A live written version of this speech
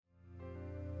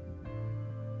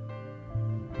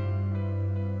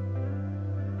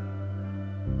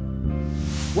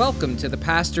Welcome to The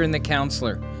Pastor and the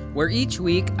Counselor, where each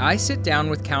week I sit down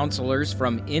with counselors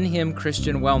from In Him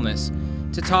Christian Wellness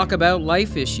to talk about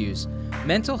life issues,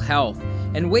 mental health,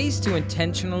 and ways to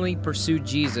intentionally pursue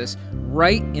Jesus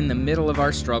right in the middle of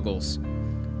our struggles.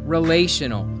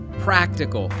 Relational,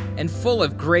 practical, and full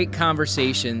of great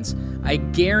conversations, I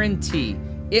guarantee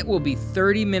it will be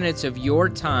 30 minutes of your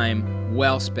time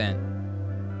well spent.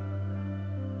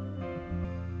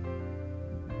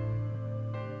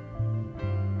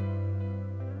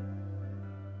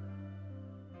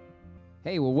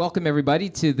 Hey, well, welcome everybody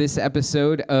to this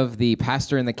episode of The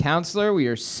Pastor and the Counselor. We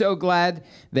are so glad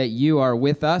that you are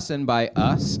with us, and by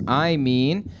us, I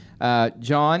mean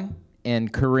John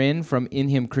and Corinne from In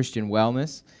Him Christian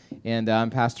Wellness, and I'm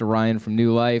Pastor Ryan from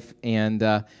New Life,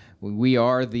 and we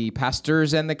are the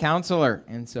pastors and the counselor,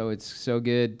 and so it's so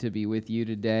good to be with you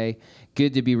today.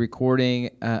 Good to be recording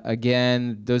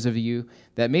again. Those of you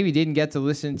that maybe didn't get to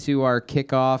listen to our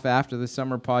kickoff after the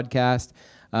summer podcast,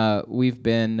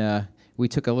 we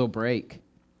took a little break.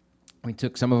 We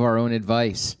took some of our own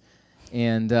advice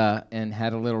and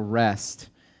had a little rest,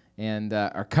 and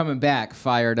are coming back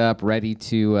fired up, ready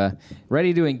to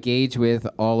engage with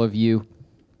all of you,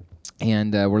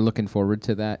 and we're looking forward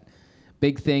to that.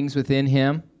 Big things within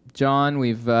Him, John.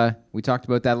 We talked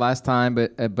about that last time,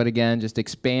 but again, just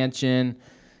expansion.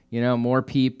 More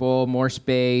people, more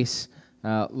space,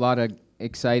 a lot of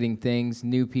exciting things.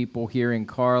 New people here in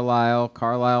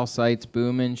Carlisle site's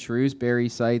booming. Shrewsbury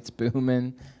site's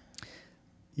booming.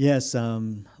 Yes, a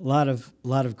lot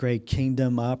of great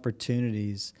kingdom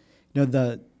opportunities.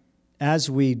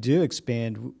 As we do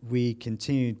expand, we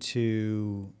continue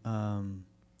to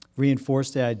reinforce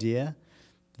the idea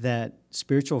that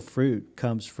spiritual fruit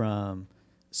comes from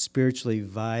spiritually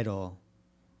vital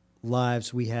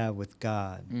lives we have with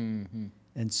God. Mm-hmm.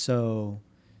 And so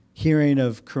hearing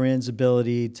of Corinne's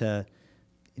ability to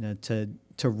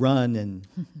run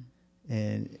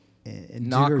and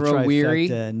not do her grow trifecta, weary,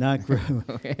 not grow,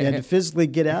 and to physically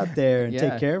get out there and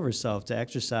take care of herself, to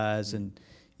exercise, and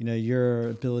your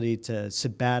ability to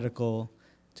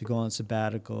go on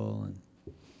sabbatical, and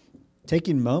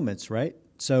taking moments, right?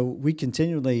 So we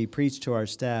continually preach to our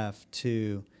staff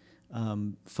to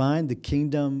find the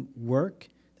kingdom work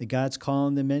that God's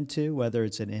calling them into, whether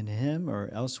it's in Him or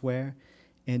elsewhere,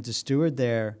 and to steward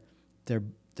their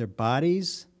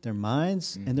bodies, their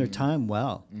minds, mm-hmm. and their time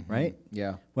well, mm-hmm. right?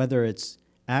 Yeah. Whether it's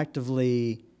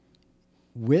actively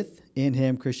within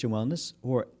Him Christian Wellness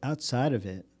or outside of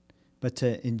it, but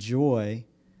to enjoy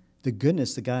the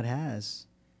goodness that God has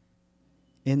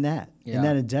in that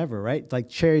endeavor, right? Like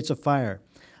chariots of fire.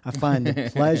 I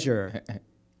find pleasure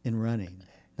in running.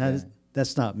 Now,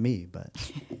 that's not me, but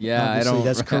I don't.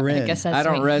 That's Corinne. I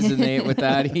don't resonate with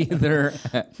that either.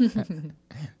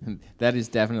 That is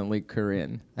definitely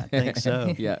Corinne. I think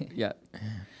so. Yeah.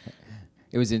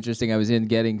 It was interesting. I was in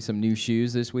getting some new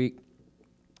shoes this week,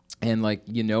 and I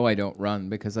don't run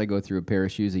because I go through a pair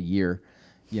of shoes a year,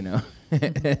 and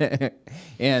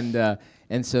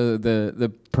so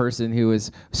the person who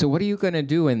was, so what are you going to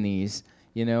do in these?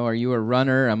 Are you a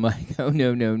runner? I'm like, oh,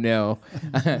 no.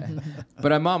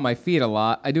 But I'm on my feet a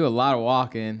lot. I do a lot of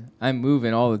walking. I'm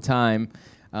moving all the time.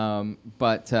 So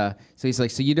he's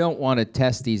like, so you don't want to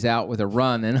test these out with a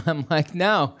run? And I'm like,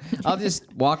 no, I'll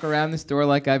just walk around the store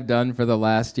like I've done for the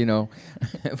last,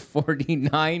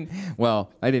 49.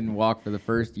 Well, I didn't walk for the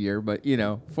first year, but,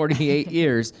 48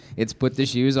 years. It's put the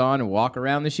shoes on and walk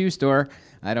around the shoe store.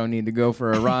 I don't need to go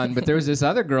for a run. But there was this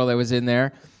other girl that was in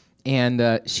there.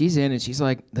 And she's in, and she's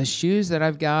like, the shoes that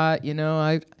I've got,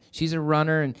 she's a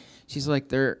runner, and she's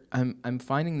like, I'm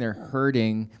finding they're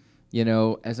hurting,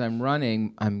 as I'm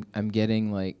running, I'm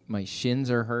getting like my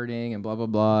shins are hurting and blah blah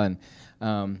blah,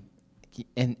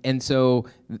 and so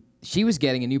she was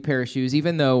getting a new pair of shoes,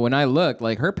 even though when I looked,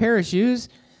 like her pair of shoes,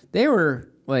 they were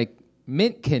like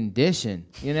mint condition,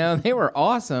 they were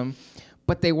awesome,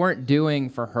 but they weren't doing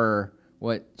for her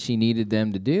what she needed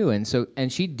them to do.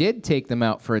 And she did take them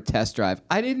out for a test drive.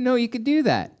 I didn't know you could do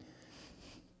that.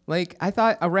 Like, I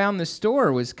thought around the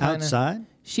store was kind of... Outside?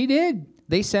 She did.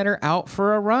 They sent her out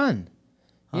for a run.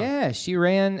 Huh. Yeah, she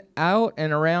ran out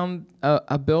and around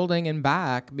a building and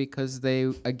back because they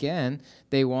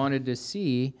wanted to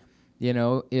see,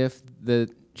 if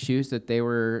the shoes that they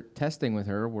were testing with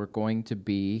her were going to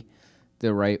be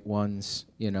the right ones,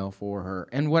 for her.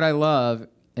 And what I love...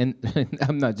 And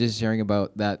I'm not just sharing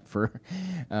about that for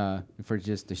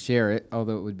just to share it,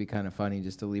 although it would be kind of funny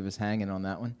just to leave us hanging on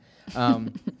that one.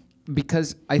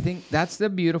 Because I think that's the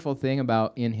beautiful thing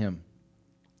about In Him,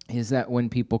 is that when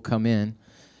people come in,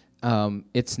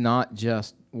 it's not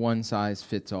just one size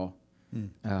fits all.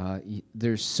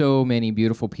 There's so many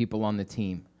beautiful people on the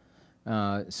team.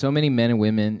 So many men and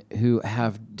women who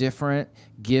have different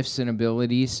gifts and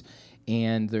abilities,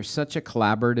 and there's such a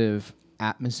collaborative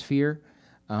atmosphere.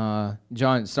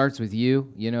 John, it starts with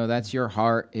you. You know, that's your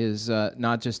heart, is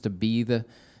not just to be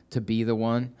the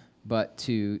one, but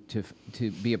to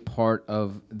be a part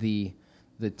of the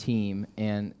team,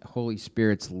 and Holy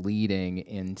Spirit's leading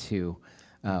into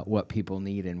what people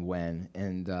need and when,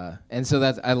 and so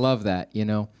I love that. You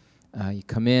know, you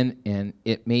come in, and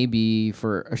it may be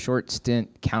for a short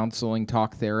stint, counseling,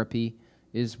 talk therapy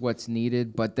is what's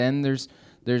needed, but then there's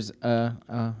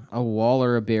a wall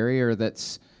or a barrier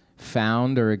that's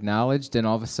found or acknowledged, and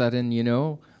all of a sudden, you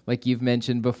know, like you've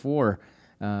mentioned before,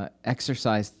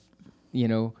 exercise, you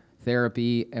know,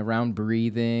 therapy around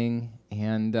breathing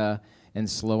and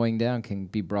slowing down can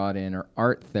be brought in, or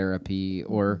art therapy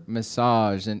or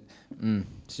massage, and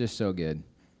it's just so good,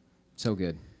 so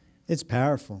good. It's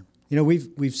powerful. You know,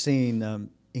 we've seen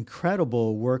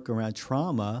incredible work around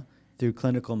trauma through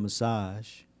clinical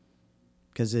massage,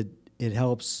 because it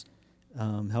helps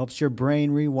your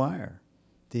brain rewire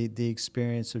the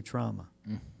experience of trauma.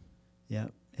 Yeah,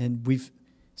 and we've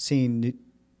seen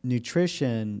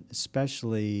nutrition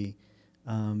especially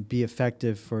be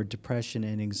effective for depression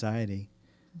and anxiety.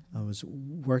 I was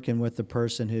working with a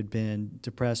person who'd been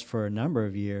depressed for a number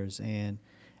of years, and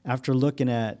after looking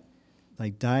at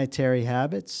like dietary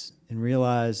habits, and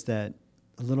realized that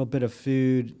a little bit of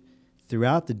food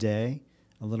throughout the day,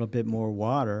 a little bit more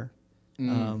water,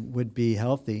 would be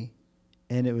healthy.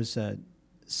 And it was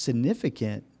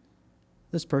significant.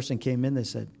 This person came in, they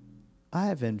said, I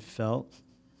haven't felt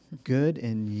good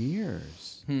in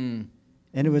years. And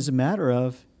it was a matter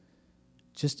of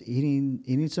just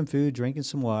eating some food, drinking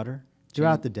some water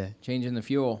throughout the day. Changing the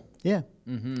fuel. Yeah.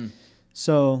 Mm-hmm.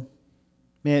 So,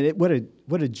 man, what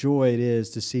a joy it is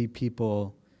to see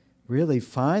people really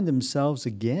find themselves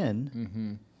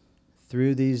again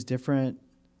through these different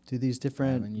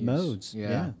modes.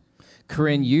 Yeah.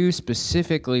 Corinne, you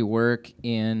specifically work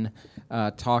in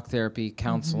talk therapy,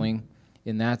 counseling,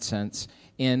 in that sense.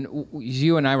 And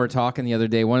you and I were talking the other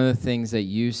day, one of the things that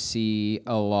you see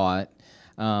a lot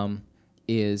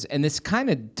is, and this kind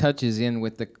of touches in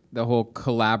with the whole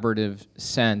collaborative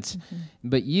sense,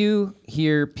 but you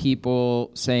hear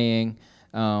people saying,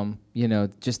 you know,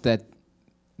 just that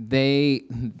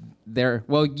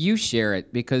well, you share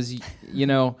it because, you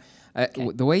know,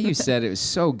 the way you said it was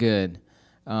so good.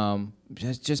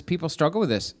 Just people struggle with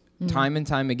this time and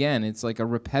time again. It's like a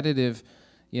repetitive,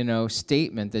 you know,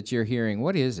 statement that you're hearing.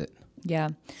 What is it? Yeah.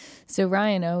 So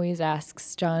Ryan always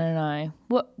asks John and I,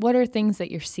 what are things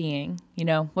that you're seeing? You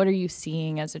know, what are you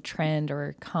seeing as a trend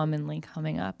or commonly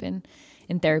coming up in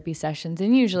therapy sessions?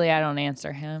 And usually I don't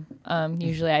answer him.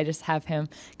 Usually I just have him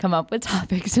come up with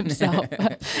topics himself,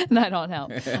 and I don't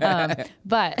help.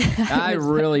 But I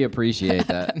really appreciate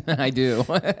that. I do.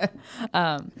 But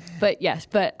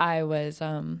I was,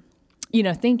 you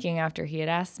know, thinking after he had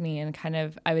asked me, and kind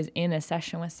of, I was in a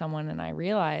session with someone, and I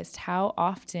realized how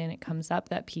often it comes up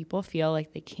that people feel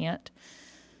like they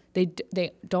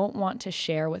don't want to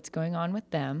share what's going on with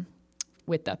them,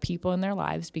 with the people in their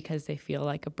lives, because they feel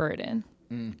like a burden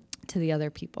to the other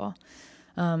people.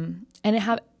 And it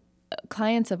have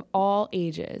clients of all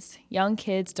ages. Young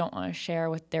kids don't want to share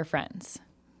with their friends.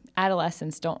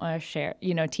 Adolescents don't want to share,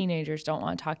 you know, teenagers don't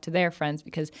want to talk to their friends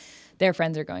because their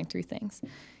friends are going through things.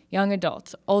 Young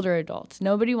adults, older adults,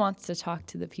 nobody wants to talk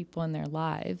to the people in their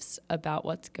lives about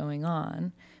what's going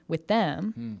on with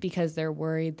them because they're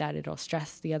worried that it'll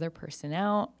stress the other person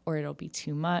out, or it'll be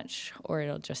too much, or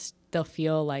they'll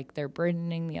feel like they're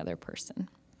burdening the other person.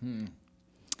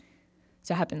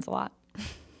 So it happens a lot.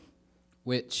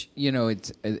 Which, you know,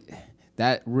 it's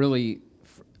that really,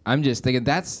 I'm just thinking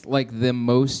that's like the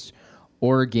most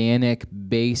organic,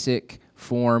 basic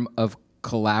form of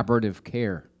collaborative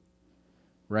care.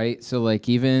 Right? So like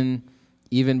even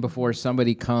before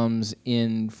somebody comes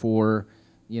in for,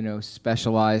 you know,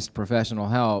 specialized professional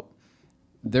help,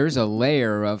 there's a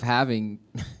layer of having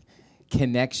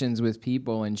connections with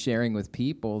people and sharing with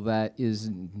people that is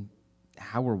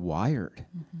how we're wired.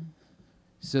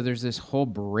 So there's this whole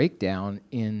breakdown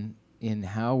in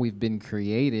how we've been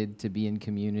created to be in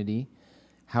community,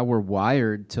 how we're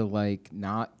wired to like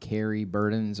not carry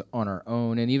burdens on our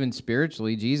own. And even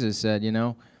spiritually, Jesus said, you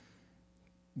know,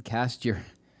 cast your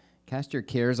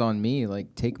cares on me,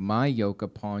 like take my yoke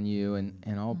upon you and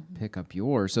I'll pick up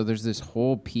yours. So there's this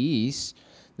whole piece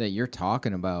that you're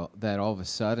talking about that all of a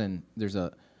sudden there's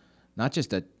not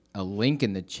just a link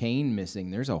in the chain missing,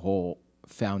 there's a whole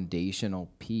foundational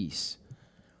piece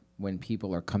when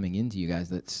people are coming into you guys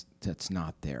that's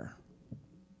not there.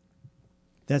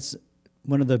 that's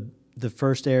one of the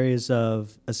first areas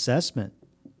of assessment,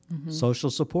 social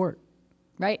support.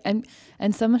 Right. And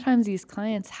sometimes these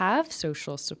clients have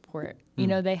social support. You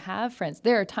know, they have friends.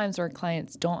 There are times where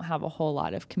clients don't have a whole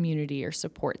lot of community or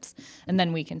supports. And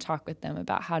then we can talk with them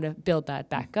about how to build that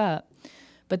back up.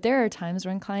 But there are times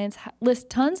when clients list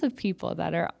tons of people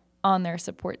that are on their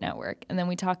support network. And then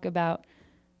we talk about,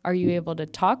 are you able to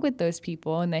talk with those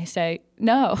people? And they say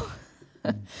no,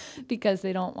 because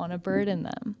they don't want to burden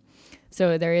them.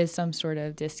 So there is some sort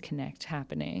of disconnect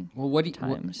happening. Well, what do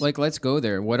you, like, let's go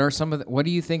there. What are some of what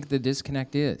do you think the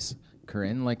disconnect is,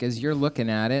 Corinne? Like, as you're looking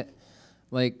at it,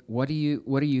 like, what are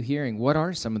you hearing? What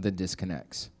are some of the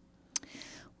disconnects?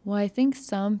 Well, I think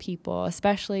some people,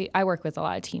 especially I work with a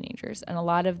lot of teenagers, and a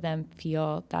lot of them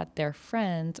feel that their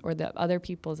friends or the other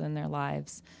people's in their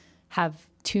lives have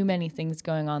too many things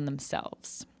going on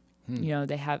themselves. You know,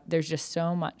 there's just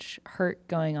so much hurt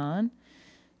going on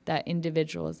that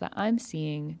individuals that I'm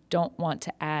seeing don't want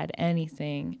to add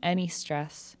anything, any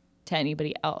stress to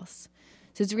anybody else.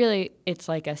 So it's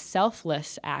like a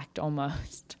selfless act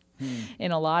almost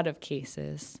in a lot of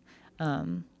cases,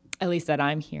 at least that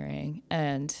I'm hearing.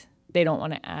 And they don't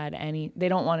want to they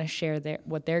don't want to share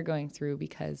what they're going through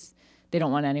because they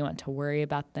don't want anyone to worry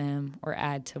about them or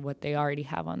add to what they already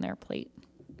have on their plate.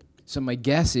 So my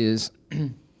guess is,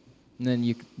 and then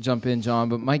you jump in, John,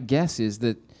 but my guess is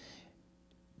that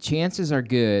chances are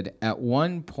good at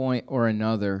one point or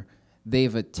another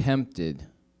they've attempted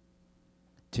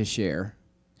to share,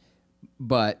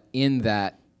 but in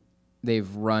that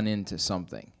they've run into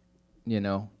something,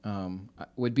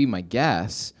 would be my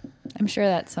guess. I'm sure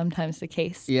that's sometimes the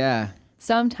case. Yeah.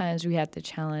 Sometimes we have to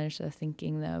challenge the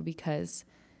thinking, though, because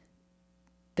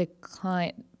the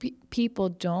client, people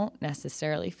don't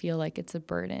necessarily feel like it's a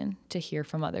burden to hear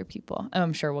from other people.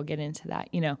 I'm sure we'll get into that,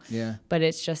 Yeah. But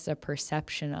it's just a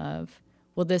perception of,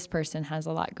 well, this person has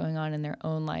a lot going on in their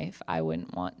own life. I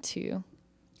wouldn't want to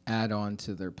add on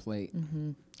to their plate.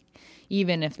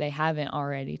 Even if they haven't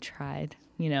already tried,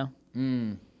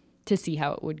 to see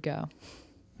how it would go.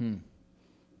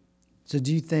 So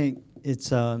do you think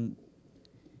it's an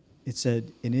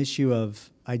issue of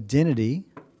identity?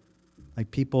 Like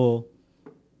people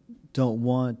don't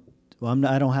want,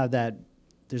 I don't have that,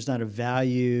 there's not a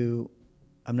value,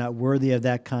 I'm not worthy of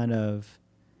that kind of,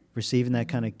 receiving that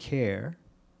kind of care?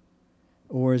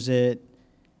 Or is it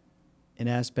an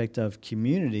aspect of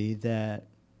community that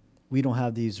we don't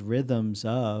have these rhythms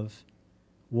of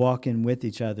walking with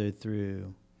each other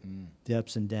through the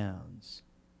ups and downs?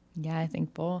 Yeah, I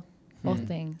think both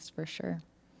things for sure.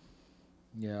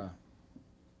 Yeah.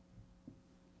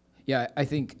 Yeah, I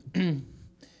think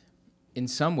in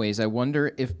some ways, I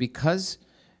wonder if because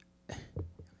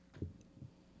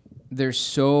there's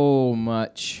so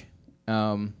much,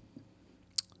 there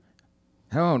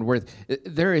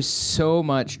is so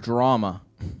much drama.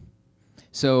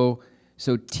 So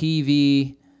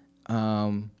TV,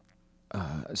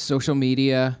 social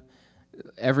media,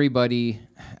 everybody.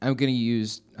 I'm gonna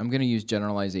use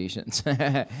generalizations.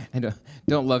 I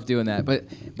don't love doing that,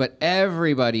 but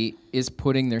everybody is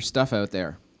putting their stuff out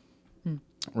there,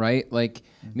 right? Like,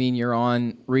 I mean, you're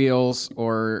on Reels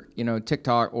or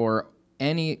TikTok or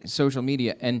any social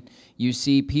media, and you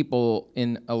see people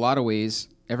in a lot of ways,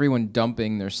 everyone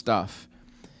dumping their stuff.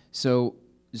 So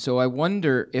I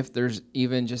wonder if there's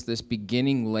even just this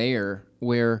beginning layer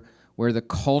where the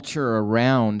culture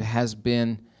around has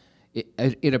been.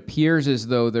 It appears as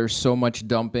though there's so much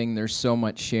dumping, there's so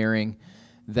much sharing,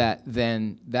 that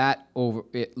then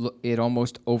it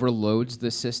almost overloads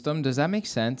the system. Does that make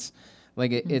sense?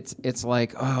 Like it's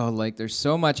like, oh, like there's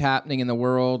so much happening in the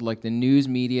world, like the news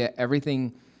media,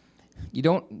 everything. You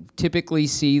don't typically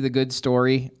see the good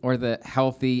story or the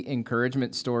healthy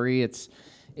encouragement story. It's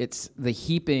the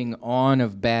heaping on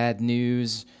of bad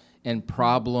news and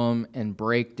problem and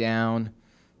breakdown.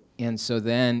 And so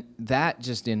then that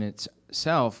just in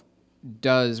itself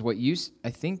does what you, I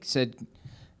think, said,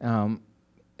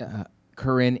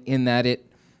 Corinne, in that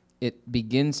it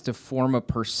begins to form a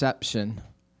perception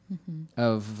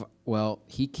of, well,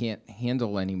 he can't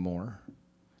handle anymore,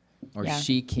 or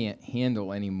she can't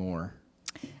handle anymore.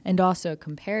 And also a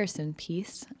comparison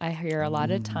piece. I hear a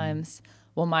lot of times,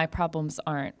 well, my problems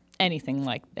aren't anything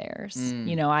like theirs.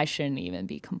 I shouldn't even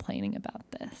be complaining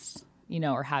about this.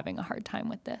 Or having a hard time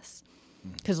with this.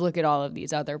 Because look at all of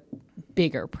these other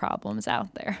bigger problems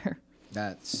out there.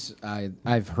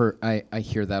 I've heard, I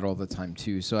hear that all the time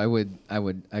too. So I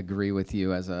would agree with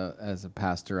you as a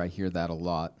pastor. I hear that a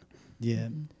lot. Yeah.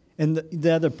 And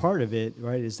the other part of it,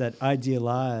 right, is that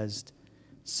idealized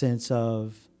sense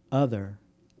of other.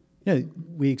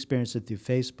 We experience it through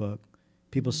Facebook.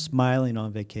 people smiling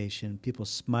on vacation, people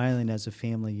smiling as a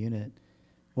family unit.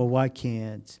 Well, why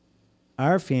can't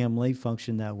our family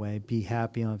function that way, be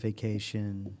happy on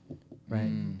vacation,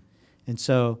 right? And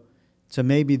so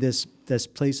maybe this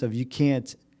place of you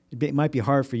can't, it might be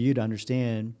hard for you to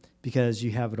understand because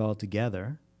you have it all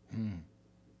together,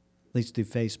 at least through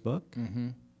Facebook. Mm-hmm.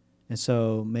 And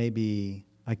so maybe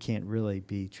I can't really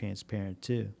be transparent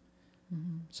too.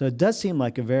 Mm-hmm. So it does seem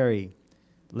like a very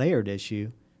layered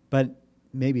issue, but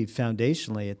maybe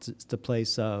foundationally it's the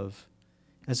place of,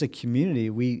 as a community,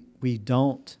 we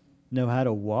don't know how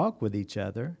to walk with each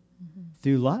other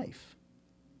through life.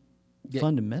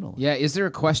 Fundamentally. Yeah. Is there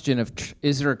a question of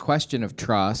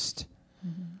trust?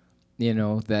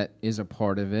 That is a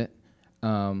part of it.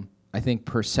 I think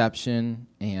perception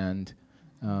and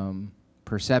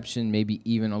maybe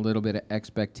even a little bit of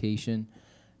expectation,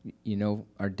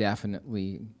 are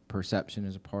definitely, perception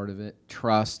is a part of it.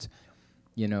 Trust,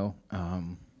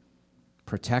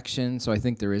 protection. So I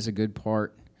think there is a good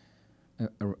part,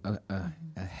 a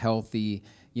healthy,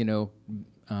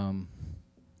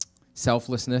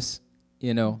 selflessness,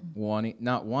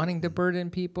 not wanting to burden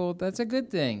people. That's a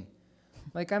good thing.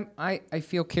 Like I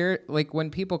feel cared. Like when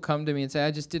people come to me and say,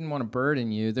 "I just didn't want to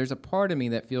burden you," there's a part of me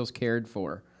that feels cared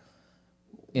for.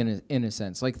 In a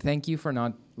sense, like thank you for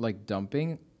not like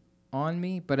dumping on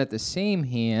me. But at the same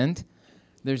hand,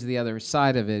 there's the other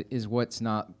side of it is what's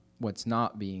not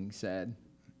being said.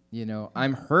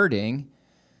 I'm hurting,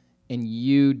 and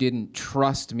you didn't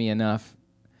trust me enough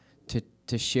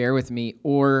to share with me,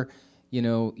 or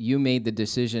you made the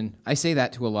decision. I say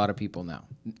that to a lot of people now.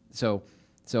 So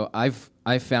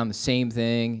I've found the same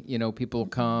thing. People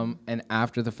come and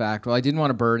after the fact, well, I didn't want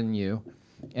to burden you.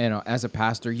 As a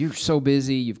pastor, you're so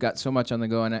busy, you've got so much on the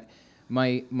go. And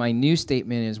my new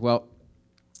statement is, well,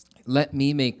 let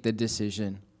me make the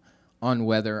decision on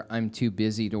whether I'm too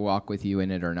busy to walk with you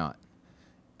in it or not.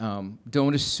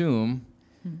 Don't assume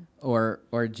or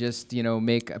just,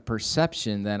 make a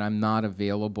perception that I'm not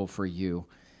available for you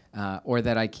or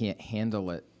that I can't handle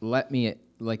it. Let me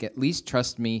at least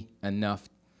trust me enough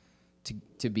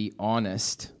to be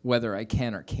honest whether I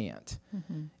can or can't.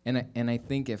 Mm-hmm. And I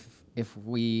think if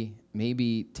we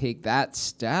maybe take that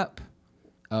step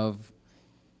of,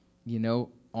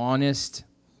 honest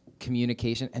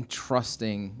communication and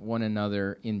trusting one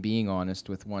another in being honest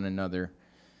with one another,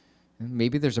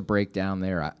 maybe there's a breakdown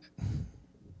there.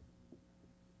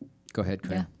 Go ahead,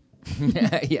 Corinne.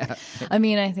 Yeah. I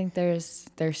mean, I think there's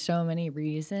so many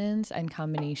reasons and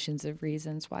combinations of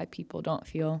reasons why people don't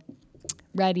feel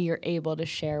ready or able to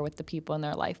share with the people in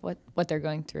their life what they're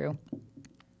going through.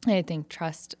 And I think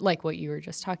trust, like what you were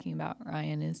just talking about,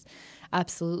 Ryan, is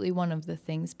absolutely one of the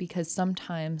things, because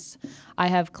sometimes I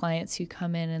have clients who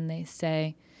come in and they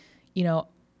say,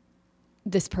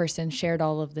 this person shared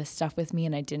all of this stuff with me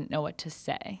and I didn't know what to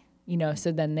say.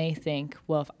 So then they think,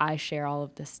 well, if I share all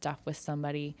of this stuff with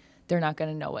somebody, they're not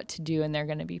going to know what to do and they're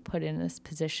going to be put in this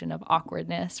position of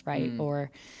awkwardness, right?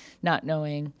 Or not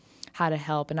knowing how to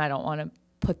help, and I don't want to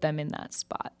put them in that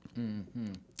spot.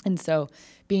 Mm-hmm. And so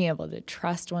being able to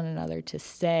trust one another to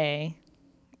say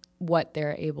what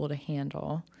they're able to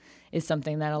handle is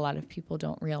something that a lot of people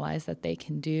don't realize that they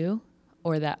can do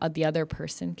or that the other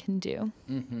person can do.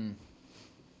 Mm-hmm.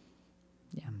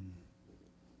 Yeah.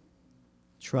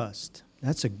 Trust.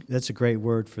 That's a great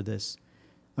word for this.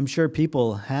 I'm sure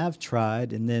people have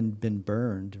tried and then been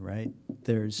burned, right?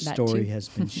 Their story has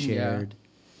been shared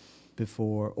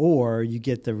before, or you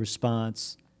get the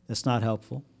response that's not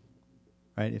helpful,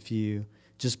 right? If you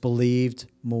just believed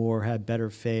more, had better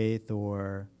faith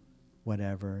or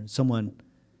whatever. Someone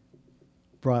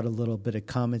brought a little bit of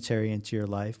commentary into your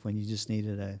life when you just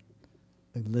needed a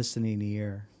listening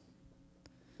ear.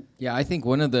 Yeah, I think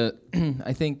one of the,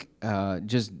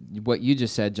 just what you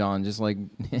just said, John, just like,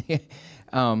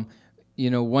 one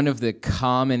of the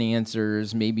common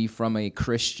answers maybe from a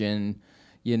Christian,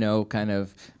 kind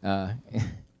of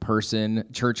person,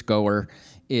 churchgoer,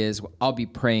 is I'll be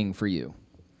praying for you,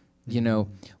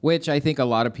 which I think a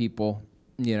lot of people,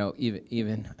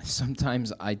 even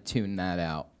sometimes I tune that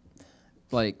out.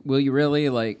 Like, will you really,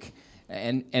 like,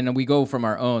 and we go from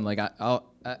our own, like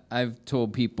I've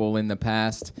told people in the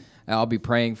past, I'll be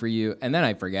praying for you, and then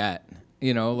I forget,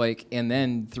 and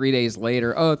then 3 days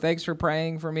later, oh, thanks for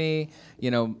praying for me,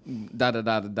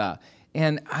 da.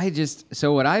 And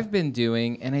so what I've been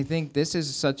doing, and I think this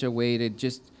is such a way to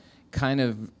just kind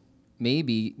of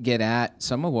maybe get at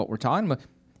some of what we're talking about,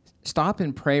 stop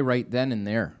and pray right then and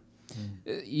there.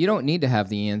 You don't need to have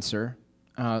the answer.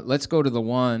 Let's go to the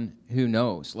one who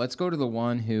knows. Let's go to the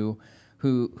one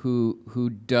who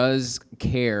does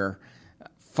care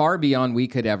far beyond we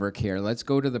could ever care. Let's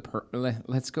go to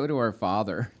let's go to our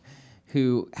Father,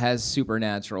 who has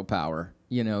supernatural power,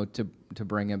 to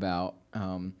bring about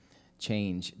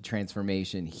change,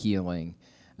 transformation, healing,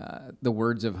 the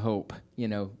words of hope.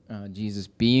 Jesus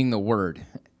being the Word.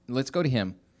 Let's go to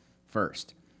Him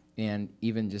first, and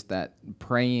even just that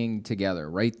praying together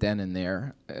right then and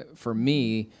there. For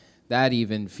me, that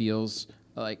even feels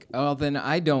like, oh, then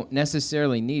I don't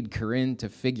necessarily need Corinne to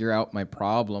figure out my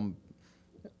problem.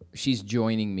 She's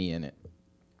joining me in it.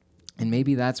 And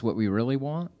maybe that's what we really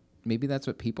want. Maybe that's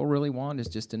what people really want, is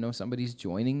just to know somebody's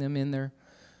joining them in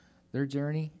their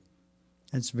journey.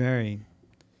 That's very,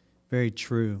 very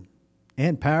true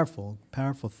and powerful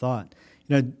thought.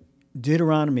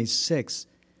 Deuteronomy 6,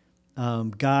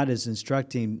 God is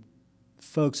instructing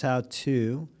folks how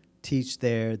to teach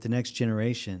the next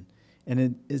generation.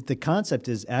 And the concept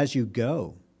is as you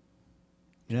go,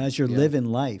 as you're living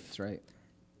life. That's right.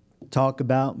 Talk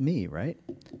about me, right?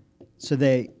 So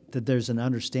that there's an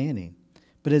understanding.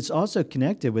 But it's also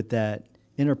connected with that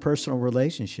interpersonal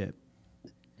relationship.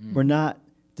 We're not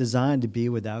designed to be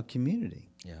without community.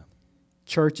 Yeah.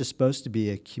 Church is supposed to be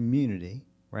a community,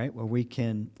 right? Where we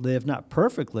can live not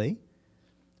perfectly,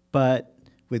 but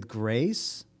with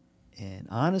grace and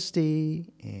honesty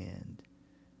and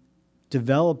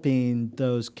developing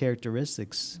those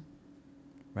characteristics,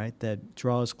 right, that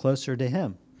draw us closer to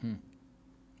Him.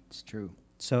 It's true.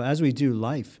 So as we do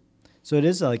life, so it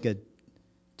is like a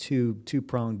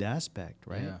two-pronged aspect,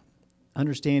 right? Yeah.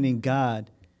 Understanding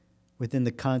God within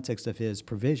the context of His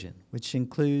provision, which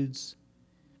includes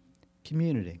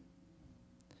community.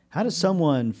 How does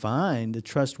someone find a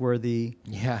trustworthy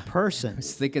person? I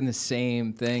was thinking the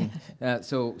same thing.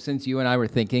 So since you and I were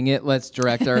thinking it, let's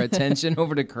direct our attention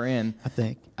over to Corinne.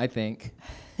 I think.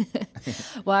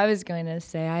 Well, I was going to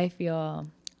say, I feel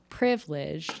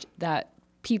privileged that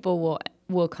people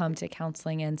will come to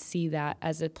counseling and see that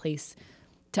as a place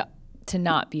to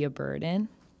not be a burden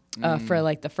for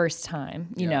like the first time,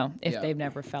 if they've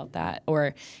never felt that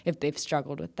or if they've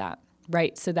struggled with that.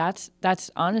 Right. So that's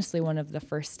honestly one of the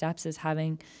first steps, is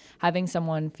having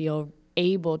someone feel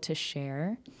able to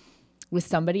share with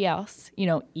somebody else,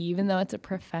 even though it's a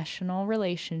professional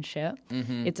relationship,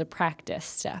 it's a practice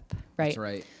step, right? That's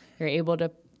right. You're able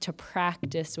to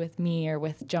practice with me or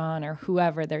with John or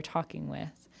whoever they're talking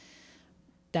with,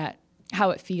 that how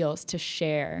it feels to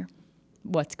share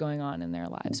what's going on in their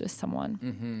lives with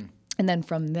someone. And then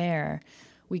from there,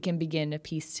 we can begin to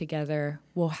piece together,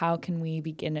 well, how can we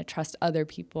begin to trust other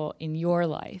people in your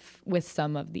life with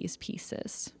some of these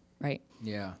pieces, right?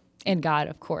 Yeah. And God,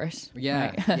 of course.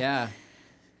 Yeah, right?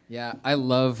 Yeah. I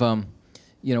love,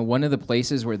 one of the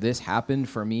places where this happened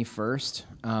for me first,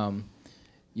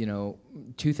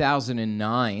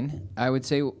 2009, I would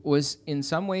say, was in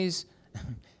some ways,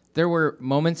 there were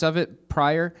moments of it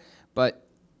prior, but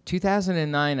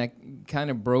 2009, I kind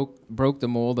of broke the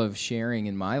mold of sharing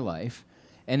in my life.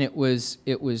 And it was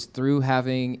through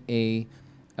having a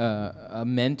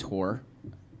mentor,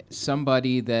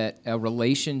 a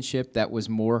relationship that was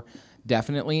more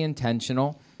definitely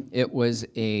intentional. It was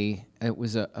a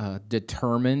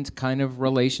determined kind of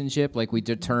relationship. Like, we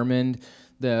determined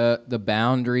the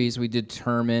boundaries, we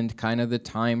determined kind of the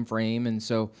time frame, and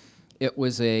so it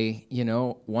was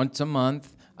once a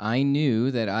month I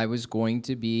knew that I was going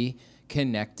to be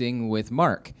connecting with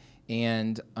Mark,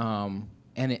 and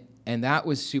that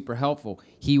was super helpful.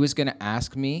 He was going to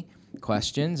ask me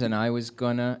questions, and I was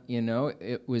going to,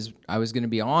 I was going to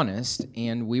be honest,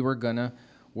 and we were going to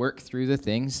work through the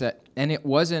things and it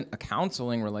wasn't a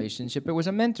counseling relationship. It was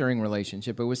a mentoring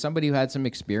relationship. It was somebody who had some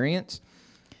experience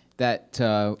that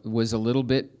was a little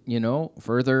bit,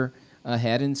 further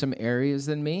ahead in some areas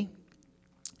than me.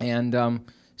 And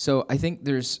so I think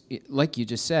there's, like you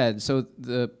just said, so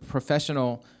the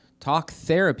professional talk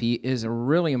therapy is a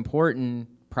really important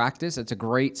practice. It's a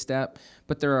great step,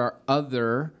 but there are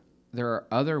other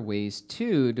ways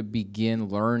too to begin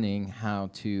learning how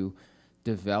to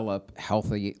develop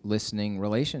healthy listening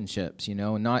relationships.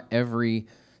 Not every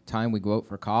time we go out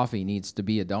for coffee needs to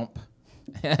be a dump,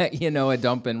 a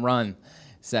dump and run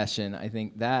session. I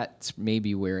think that's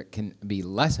maybe where it can be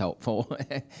less helpful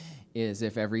is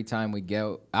if every time we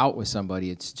go out with somebody,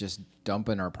 it's just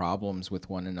dumping our problems with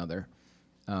one another.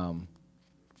 And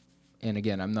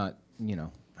again, I'm not,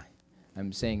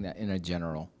 I'm saying that in a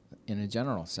general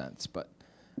sense, but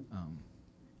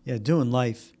doing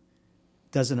life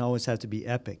doesn't always have to be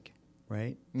epic,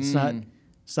 right? It's not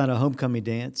a homecoming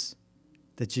dance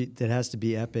that has to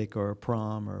be epic, or a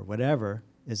prom or whatever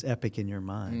is epic in your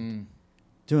mind.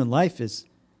 Doing life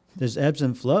there's ebbs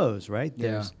and flows, right?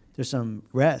 There's some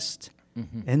rest,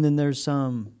 and then there's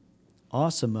some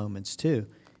awesome moments too.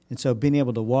 And so being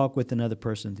able to walk with another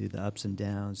person through the ups and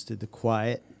downs, through the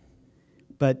quiet,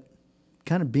 but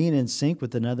kind of being in sync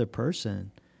with another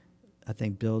person, I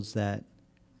think builds that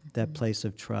place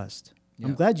of trust. Yeah.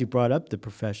 I'm glad you brought up the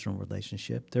professional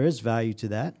relationship. There is value to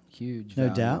that. Huge no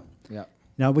value. doubt. Yeah.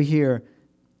 Now we hear,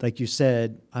 like you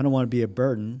said, I don't want to be a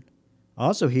burden. I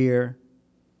also hear,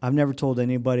 I've never told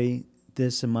anybody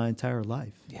this in my entire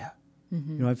life. Yeah.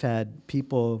 Mm-hmm. You know, I've had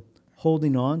people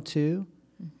holding on to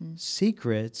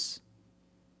secrets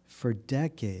for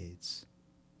decades.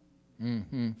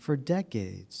 Mm-hmm. For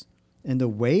decades. And the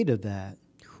weight of that.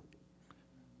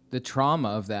 The trauma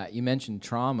of that. You mentioned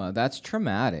trauma. That's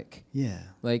traumatic. Yeah.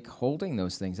 Like holding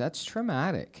those things, that's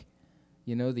traumatic.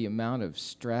 You know, the amount of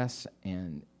stress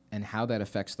and how that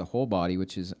affects the whole body,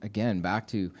 which is, again, back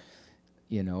to,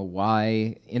 you know,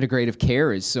 why integrative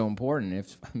care is so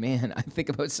important. I think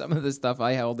about some of the stuff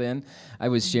I held in. I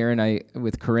was sharing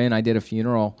with Corinne, I did a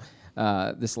funeral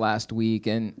this last week,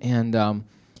 and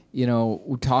you know,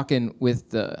 we're talking with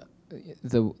the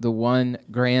one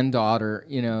granddaughter,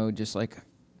 you know, just like,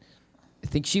 I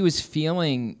think she was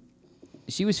feeling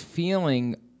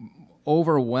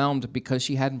overwhelmed because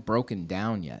she hadn't broken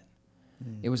down yet.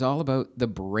 It was all about the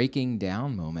breaking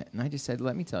down moment. And I just said,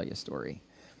 let me tell you a story.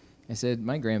 I said,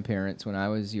 my grandparents, when I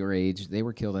was your age, they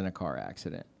were killed in a car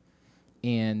accident.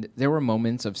 And there were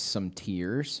moments of some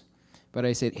tears. But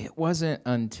I said, it wasn't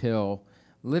until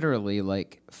literally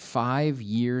like 5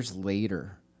 years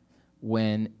later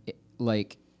when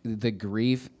the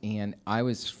grief, and I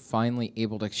was finally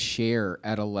able to share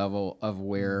at a level of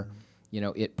where, you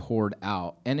know, it poured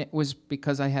out. And it was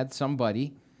because I had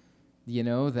somebody, you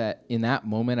know, that in that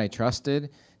moment I trusted,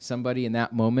 somebody in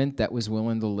that moment that was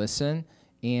willing to listen.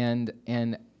 And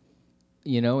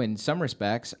you know, in some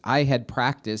respects, I had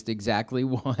practiced exactly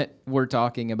what we're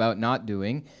talking about not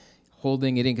doing,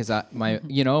 holding it in, because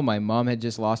my mom had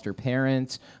just lost her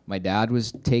parents. My dad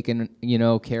was taking, you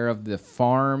know, care of the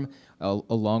farm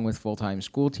along with full-time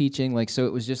school teaching. Like, so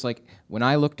it was just like when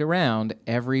I looked around,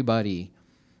 everybody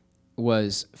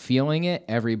was feeling it.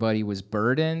 Everybody was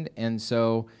burdened. And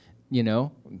so, you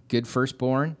know, good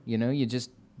firstborn, you know, you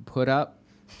just put up,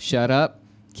 shut up,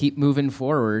 keep moving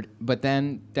forward. But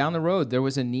then down the road, there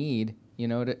was a need, you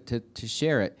know, to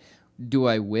share it. Do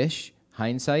I wish,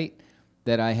 hindsight,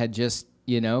 that I had just,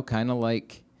 you know, kind of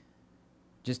like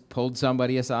just pulled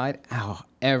somebody aside?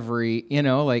 You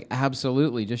know, like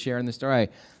absolutely just sharing the story.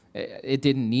 It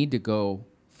didn't need to go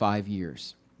 5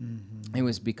 years. Mm-hmm. It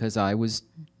was because I was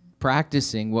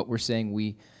practicing what we're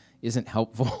saying isn't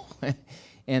helpful.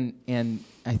 and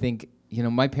I think, you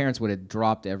know, my parents would have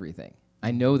dropped everything.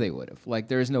 I know they would have. Like,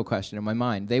 there is no question in my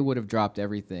mind. They would have dropped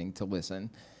everything to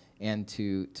listen and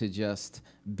to just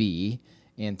be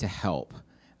and to help.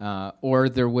 Or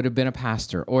there would have been a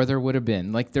pastor, or there would have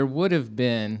been. I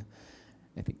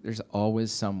think there's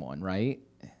always someone, right?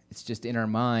 It's just in our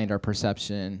mind, our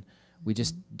perception, we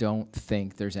just don't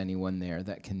think there's anyone there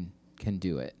that can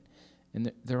do it.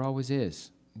 And there always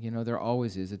is. You know, there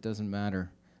always is. It doesn't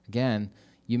matter. Again,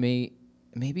 you may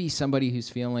be somebody who's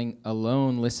feeling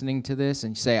alone listening to this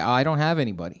and say, I don't have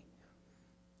anybody.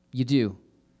 You do.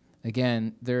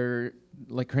 Again,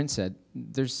 like Corinne said,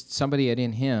 there's somebody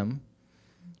in him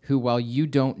who, while you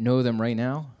don't know them right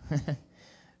now,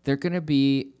 they're going to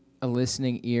be a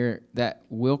listening ear that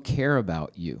will care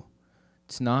about you.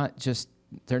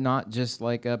 They're not just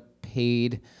like a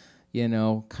paid, you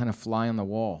know, kind of fly on the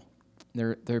wall.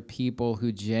 They're people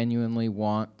who genuinely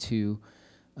want to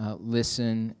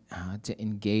listen, to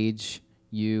engage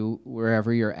you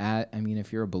wherever you're at. I mean,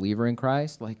 if you're a believer in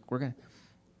Christ, like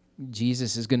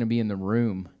Jesus is going to be in the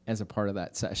room as a part of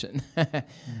that session.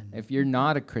 If you're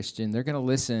not a Christian, they're going to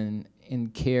listen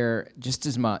and care just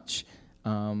as much,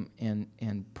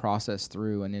 and process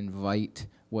through and invite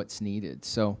what's needed.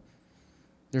 So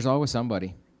there's always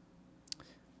somebody.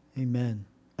 Amen.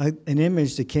 An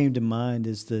image that came to mind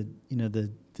is the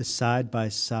side by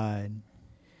side.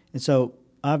 And so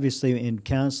obviously in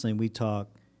counseling we talk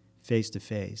face to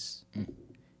face.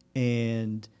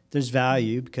 And there's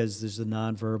value because there's the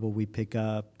nonverbal we pick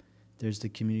up. There's the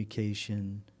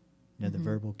communication, the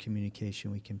verbal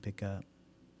communication we can pick up.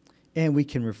 And we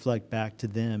can reflect back to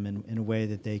them in a way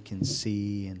that they can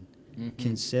see and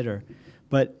consider.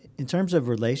 But in terms of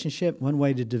relationship, one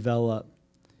way to develop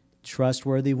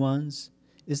trustworthy ones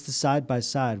is the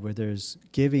side-by-side where there's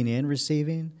giving and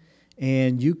receiving.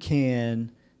 And you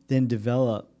can then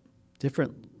develop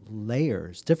different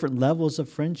layers, different levels of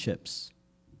friendships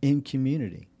in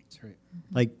community. That's right.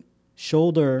 Like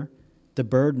shoulder the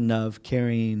burden of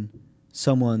carrying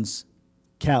someone's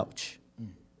couch,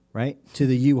 right, to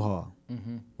the U-Haul.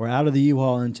 or out of the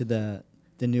U-Haul into the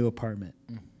new apartment.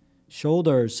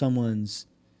 Shoulder someone's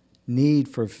need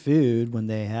for food when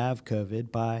they have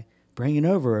COVID by bringing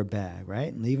over a bag,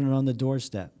 right, and leaving it on the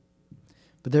doorstep.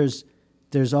 But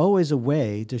there's always a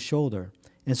way to shoulder.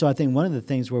 And so I think one of the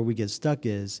things where we get stuck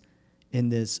is in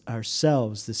this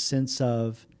ourselves, the sense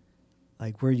of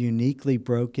like we're uniquely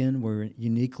broken, we're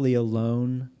uniquely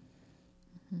alone,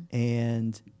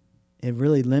 and it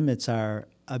really limits our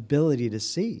ability to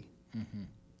see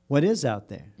what is out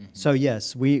there. So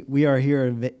yes, we are here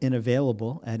and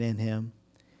available at In Him,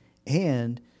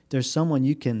 and there's someone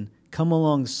you can come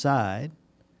alongside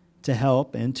to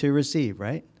help and to receive,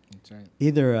 right? That's right.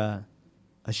 Either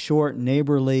a short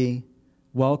neighborly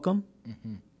welcome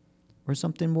or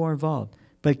something more involved.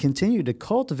 But continue to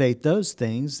cultivate those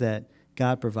things that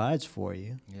God provides for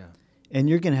you. Yeah. And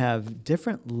you're going to have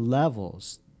different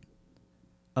levels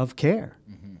of care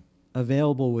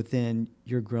available within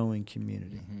your growing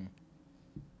community.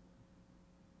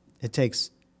 It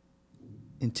takes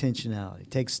intentionality,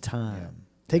 it takes time,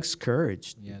 it takes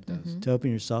courage Yeah, it does. to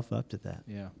open yourself up to that.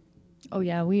 Yeah. Oh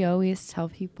yeah, we always tell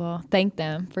people, thank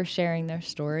them for sharing their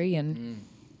story and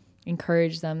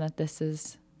encourage them that this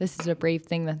is a brave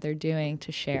thing that they're doing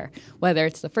to share. Whether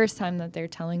it's the first time that they're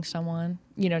telling someone,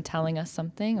 telling us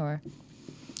something, or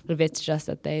if it's just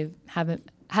that they haven't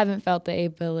felt the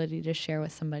ability to share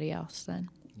with somebody else, then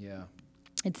Yeah.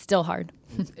 it's still hard.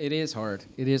 It is hard.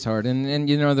 It is hard. And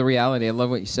the reality, I love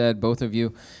what you said, both of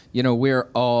you. We are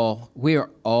all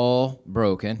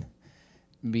broken,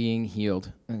 being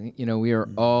healed. We are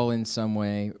all in some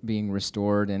way being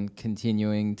restored and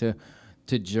continuing to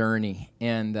journey.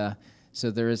 And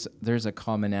so there's a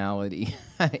commonality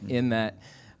in that.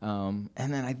 And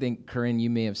then I think, Corinne, you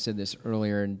may have said this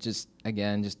earlier, and just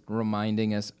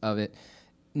reminding us of it.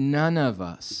 None of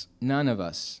us,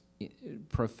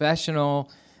 professional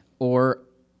or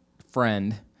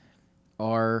friend,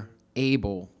 are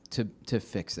able to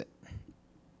fix it.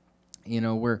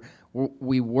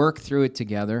 We work through it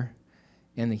together,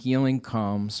 and the healing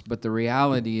comes. But the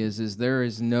reality is there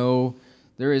is no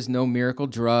miracle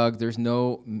drug. There's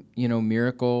no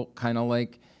miracle kind of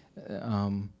like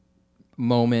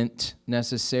moment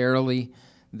necessarily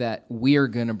that we are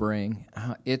going to bring.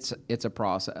 It's a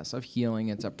process of healing.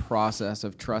 It's a process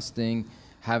of trusting,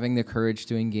 having the courage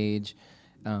to engage.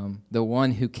 The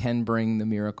one who can bring the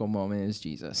miracle moment is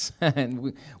Jesus.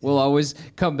 And we'll always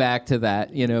come back to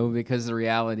that, because the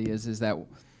reality is that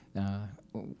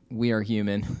we are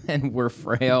human and we're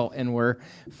frail and we're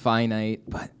finite.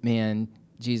 But man,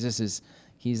 Jesus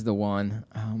he's the one.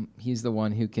 He's the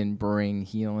one who can bring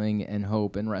healing and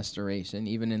hope and restoration,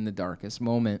 even in the darkest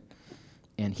moment.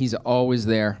 And he's always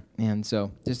there. And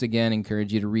so just again,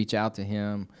 encourage you to reach out to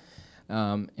him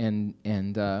and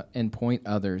point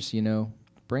others,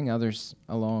 bring others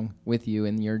along with you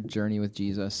in your journey with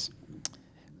Jesus.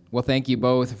 Well, thank you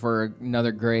both for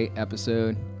another great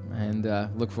episode, and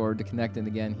look forward to connecting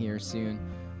again here soon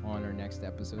on our next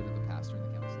episode of The Pastor and the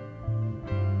Counselor.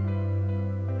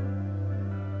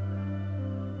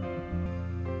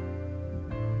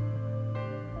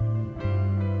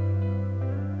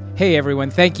 Hey everyone,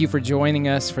 thank you for joining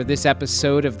us for this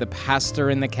episode of The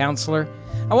Pastor and the Counselor.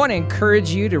 I want to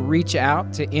encourage you to reach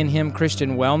out to In Him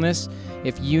Christian Wellness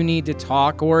if you need to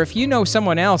talk, or if you know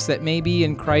someone else that may be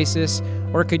in crisis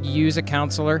or could use a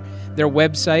counselor. Their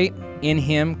website,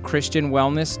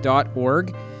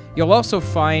 inhimchristianwellness.org. You'll also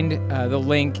find the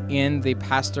link in the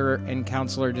Pastor and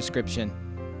Counselor description.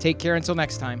 Take care until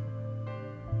next time.